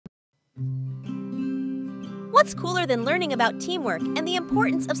What's cooler than learning about teamwork and the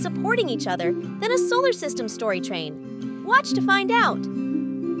importance of supporting each other than a solar system story train? Watch to find out.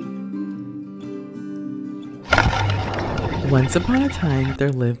 Once upon a time,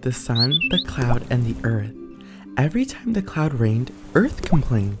 there lived the sun, the cloud, and the earth. Every time the cloud rained, Earth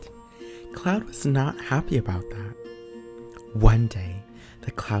complained. Cloud was not happy about that. One day,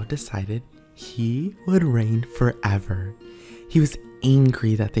 the cloud decided he would reign forever. He was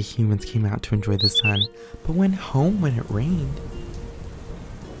angry that the humans came out to enjoy the sun, but went home when it rained.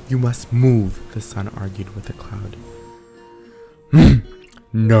 "You must move," the sun argued with the cloud.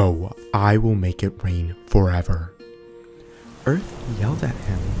 "No, I will make it rain forever." Earth yelled at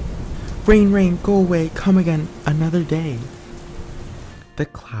him. "Rain, rain, go away, come again another day." The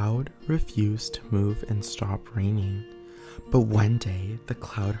cloud refused to move and stop raining. But one day, the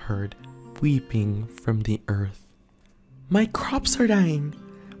cloud heard weeping from the earth. "My crops are dying.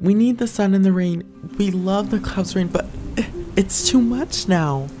 We need the sun and the rain. We love the clouds' rain, but it's too much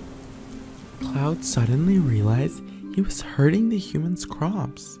now." Cloud suddenly realized he was hurting the humans'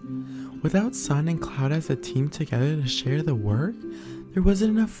 crops. Without sun and cloud as a team together to share the work, there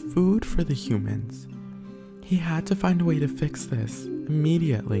wasn't enough food for the humans. He had to find a way to fix this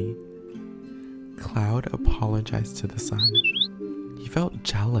immediately. Cloud apologized to the sun. He felt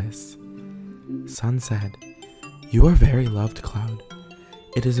jealous. Sun said, "You are very loved, Cloud.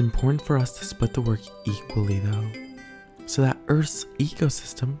 It is important for us to split the work equally though, so that Earth's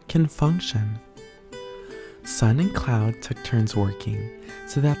ecosystem can function." Sun and Cloud took turns working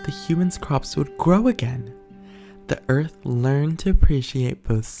so that the humans' crops would grow again. The Earth learned to appreciate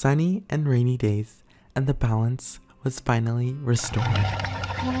both sunny and rainy days, and the balance was finally restored.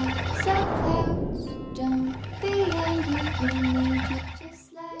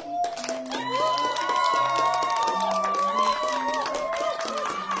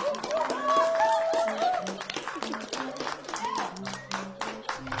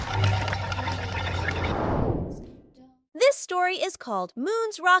 This story is called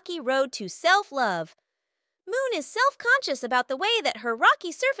Moon's Rocky Road to Self-Love. Moon is self-conscious about the way that her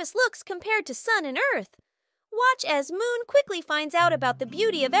rocky surface looks compared to Sun and Earth. Watch as Moon quickly finds out about the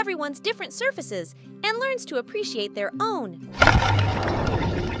beauty of everyone's different surfaces and learns to appreciate their own.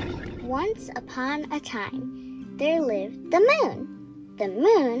 Once upon a time, there lived the moon. The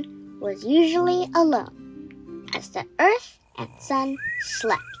moon was usually alone, as the earth and sun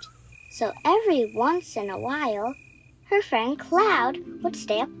slept. So every once in a while, her friend Cloud would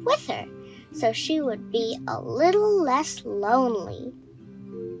stay up with her, so she would be a little less lonely.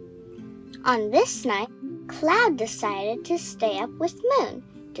 On this night, Cloud decided to stay up with Moon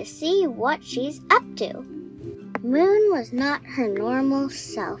to see what she's up to. Moon was not her normal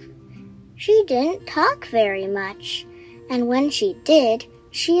self. She didn't talk very much, and when she did,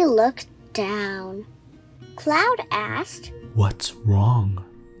 she looked down. Cloud asked, "What's wrong?"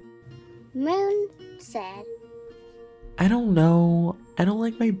 Moon said, "I don't know. I don't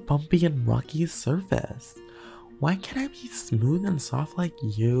like my bumpy and rocky surface. Why can't I be smooth and soft like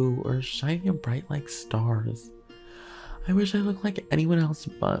you, or shiny and bright like stars? I wish I looked like anyone else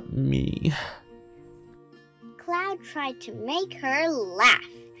but me." Cloud tried to make her laugh.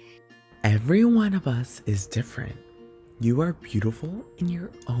 Every one of us is different. You are beautiful in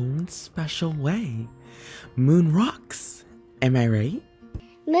your own special way. Moon rocks. Am I right?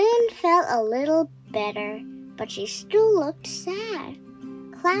 Moon felt a little better, but she still looked sad.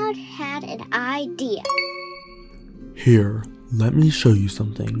 Cloud had an idea. "Here, let me show you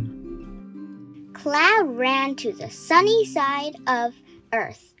something." Cloud ran to the sunny side of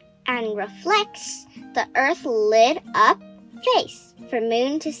Earth and reflects the Earth lit up face for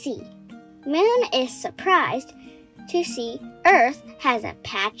Moon to see. Moon is surprised to see Earth has a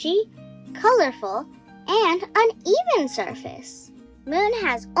patchy, colorful, and uneven surface. Moon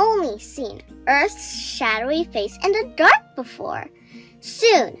has only seen Earth's shadowy face in the dark before.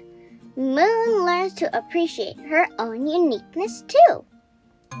 Soon, Moon learns to appreciate her own uniqueness too.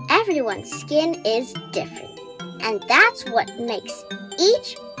 Everyone's skin is different, and that's what makes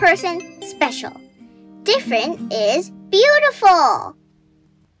each person special. Different is beautiful!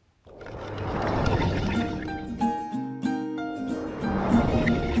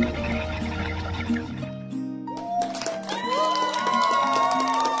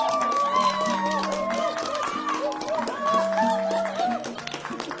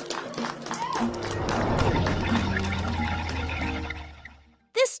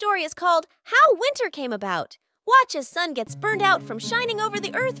 This story is called How Winter Came About. Watch as Sun gets burned out from shining over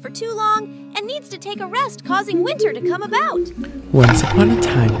the earth for too long and needs to take a rest, causing winter to come about. Once upon a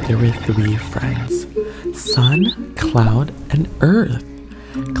time, there were 3 friends: Sun, Cloud, and Earth.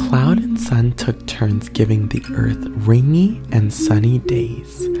 Cloud and Sun took turns giving the earth rainy and sunny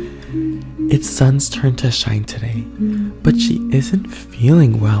days. It's Sun's turn to shine today, but she isn't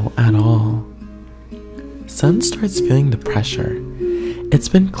feeling well at all. Sun starts feeling the pressure. It's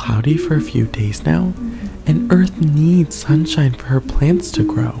been cloudy for a few days now, and Earth needs sunshine for her plants to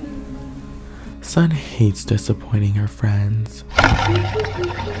grow. Sun hates disappointing her friends.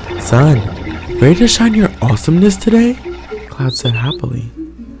 Sun, ready to shine your awesomeness today? Cloud said happily.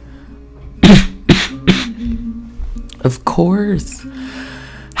 Of course.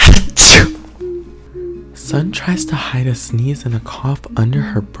 Sun tries to hide a sneeze and a cough under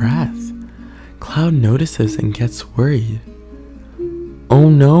her breath. Cloud notices and gets worried. Oh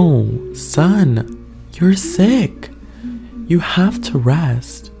no, Sun, you're sick. You have to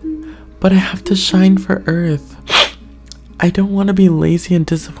rest. But I have to shine for Earth. I don't want to be lazy and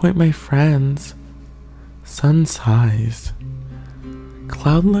disappoint my friends. Sun sighs.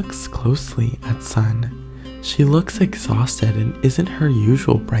 Cloud looks closely at Sun. She looks exhausted and isn't her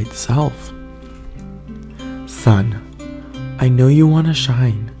usual bright self. Sun, I know you want to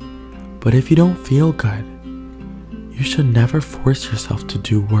shine, but if you don't feel good, you should never force yourself to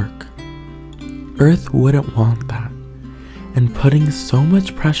do work. Earth wouldn't want that, and putting so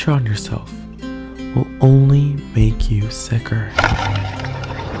much pressure on yourself will only make you sicker.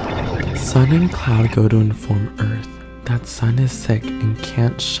 Sun and Cloud go to inform Earth that Sun is sick and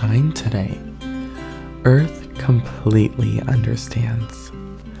can't shine today. Earth completely understands.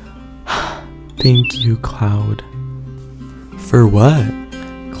 Thank you, Cloud. For what?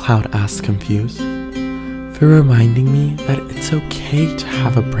 Cloud asks confused. For reminding me that it's okay to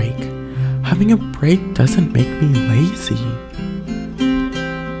have a break. Having a break doesn't make me lazy.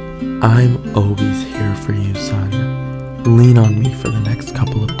 I'm always here for you, Sun. Lean on me for the next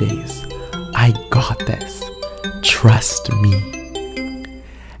couple of days. I got this. Trust me.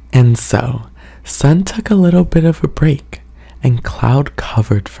 And so, Sun took a little bit of a break, and Cloud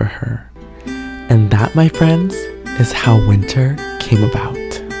covered for her. And that, my friends, is how winter came about.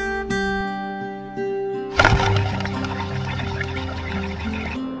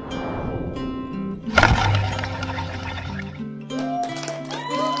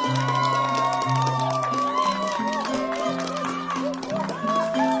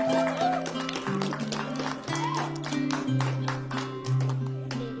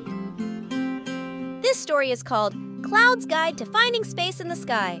 This story is called Cloud's Guide to Finding Space in the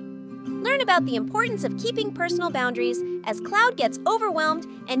Sky. Learn about the importance of keeping personal boundaries as Cloud gets overwhelmed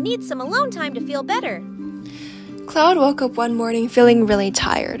and needs some alone time to feel better. Cloud woke up one morning feeling really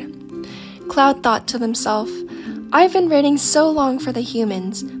tired. Cloud thought to himself, I've been waiting so long for the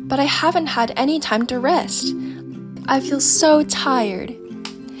humans, but I haven't had any time to rest. I feel so tired.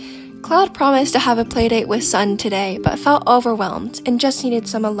 Cloud promised to have a playdate with Sun today, but felt overwhelmed and just needed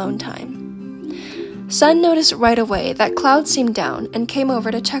some alone time. Sun noticed right away that Cloud seemed down and came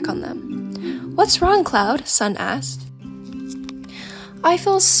over to check on them. What's wrong, Cloud? Sun asked. I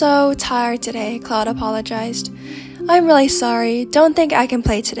feel so tired today, Cloud apologized. I'm really sorry. Don't think I can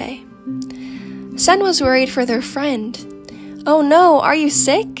play today. Sun was worried for their friend. Oh no, are you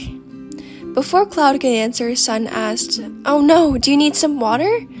sick? Before Cloud could answer, Sun asked, Oh no, do you need some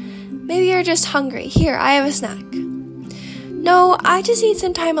water? Maybe you're just hungry. Here, I have a snack. No, I just need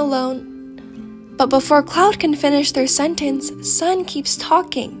some time alone. But before Cloud can finish their sentence, Sun keeps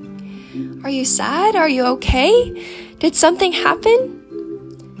talking. Are you sad? Are you okay? Did something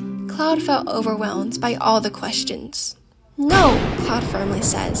happen? Cloud felt overwhelmed by all the questions. No, Cloud firmly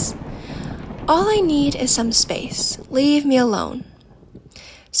says. All I need is some space. Leave me alone.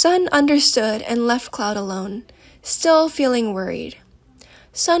 Sun understood and left Cloud alone, still feeling worried.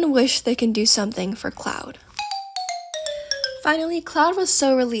 Sun wished they could do something for Cloud. Finally, Cloud was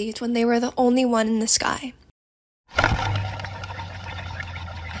so relieved when they were the only one in the sky.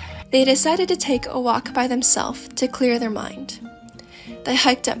 They decided to take a walk by themselves to clear their mind. They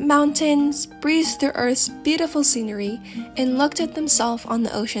hiked up mountains, breezed through Earth's beautiful scenery, and looked at themselves on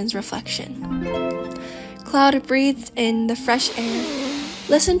the ocean's reflection. Cloud breathed in the fresh air,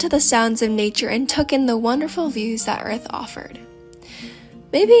 listened to the sounds of nature, and took in the wonderful views that Earth offered.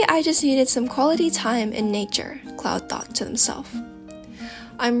 Maybe I just needed some quality time in nature, Cloud thought to himself.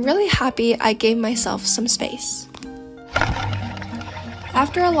 I'm really happy I gave myself some space.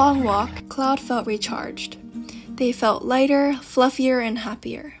 After a long walk, Cloud felt recharged. They felt lighter, fluffier, and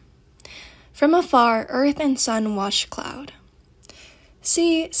happier. From afar, Earth and Sun watched Cloud.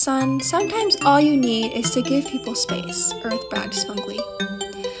 See, Sun, sometimes all you need is to give people space, Earth bragged smugly.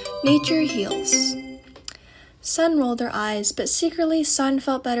 Nature heals. Sun rolled their eyes, but secretly Sun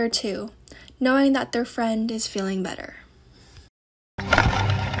felt better too, knowing that their friend is feeling better.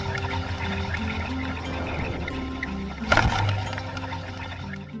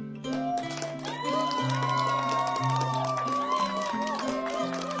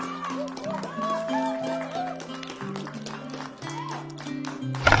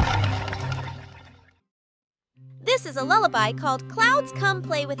 This is a lullaby called Clouds Come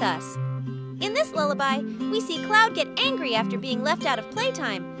Play With Us. In this lullaby, we see Cloud get angry after being left out of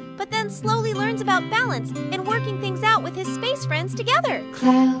playtime, but then slowly learns about balance and working things out with his space friends together.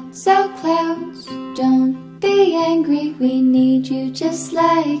 Clouds, oh clouds, don't be angry. We need you just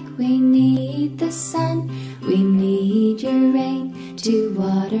like we need the sun. We need your rain to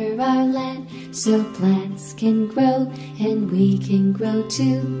water our land, so plants can grow and we can grow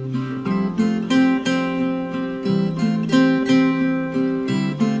too.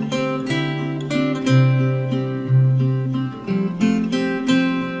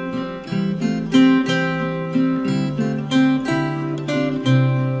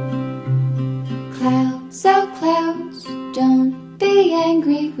 Clouds, oh clouds, don't be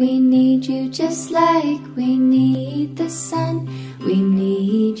angry. We need you just like we need the sun. We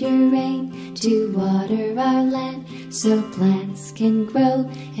need your rain to water our land, so plants can grow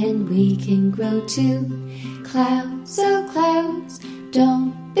and we can grow too. Clouds, oh clouds,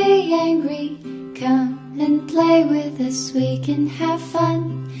 don't be angry. Come and play with us, we can have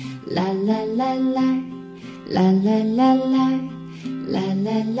fun. La la la la, la la la la, la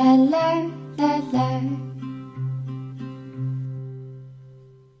la la la, la la.